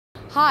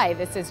Hi,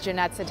 this is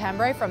Jeanette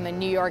Settembre from the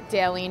New York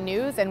Daily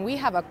News, and we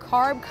have a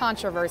carb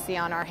controversy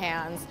on our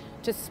hands.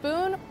 To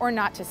spoon or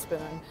not to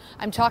spoon?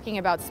 I'm talking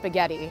about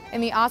spaghetti.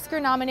 In the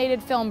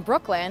Oscar-nominated film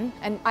Brooklyn,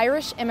 an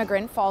Irish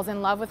immigrant falls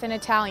in love with an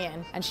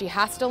Italian, and she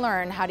has to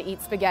learn how to eat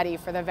spaghetti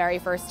for the very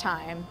first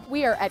time.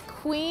 We are at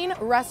Queen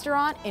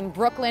Restaurant in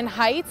Brooklyn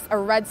Heights, a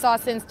red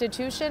sauce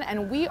institution,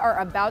 and we are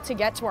about to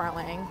get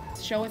twirling.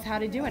 Show us how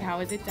to do it. How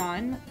is it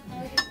done?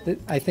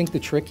 I think the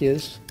trick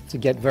is to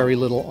get very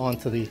little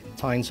onto the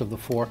tines of the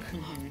fork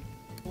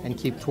and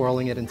keep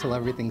twirling it until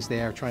everything's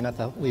there. Try not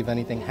to leave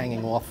anything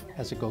hanging off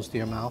as it goes to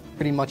your mouth.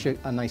 Pretty much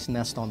a nice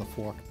nest on the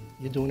fork.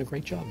 You're doing a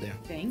great job there.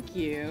 Thank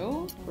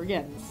you. We're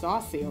getting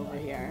saucy over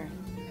here.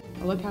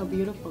 Look how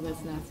beautiful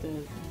this nest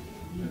is.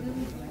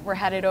 We're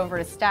headed over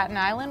to Staten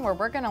Island where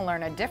we're going to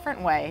learn a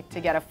different way to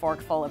get a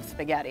fork full of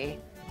spaghetti.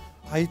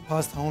 I eat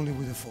pasta only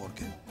with a fork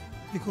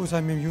because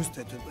I'm used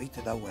to eat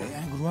it that way.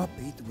 I grew up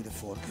eating with a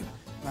fork.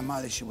 My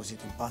mother, she was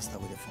eating pasta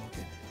with a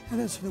fork. And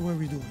that's the way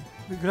we do it.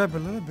 We grab a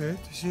little bit,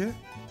 you see it?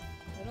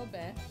 A little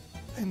bit.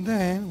 And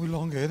then we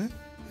elongate it,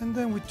 and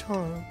then we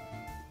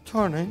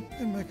turn it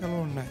and make a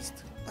little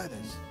nest like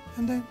this.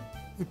 And then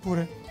we put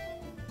it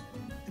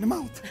in the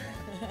mouth.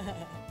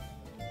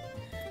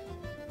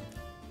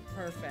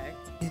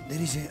 Perfect.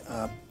 There is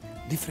a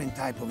different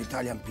type of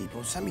Italian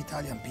people. Some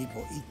Italian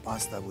people eat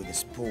pasta with a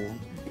spoon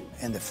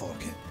and a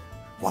fork.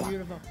 Voila.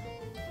 Beautiful.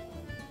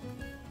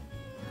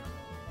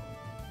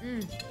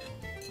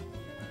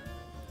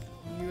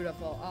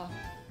 Beautiful. Oh.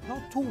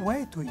 Not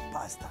two-way to eat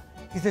pasta.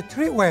 It's a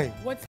three-way. What's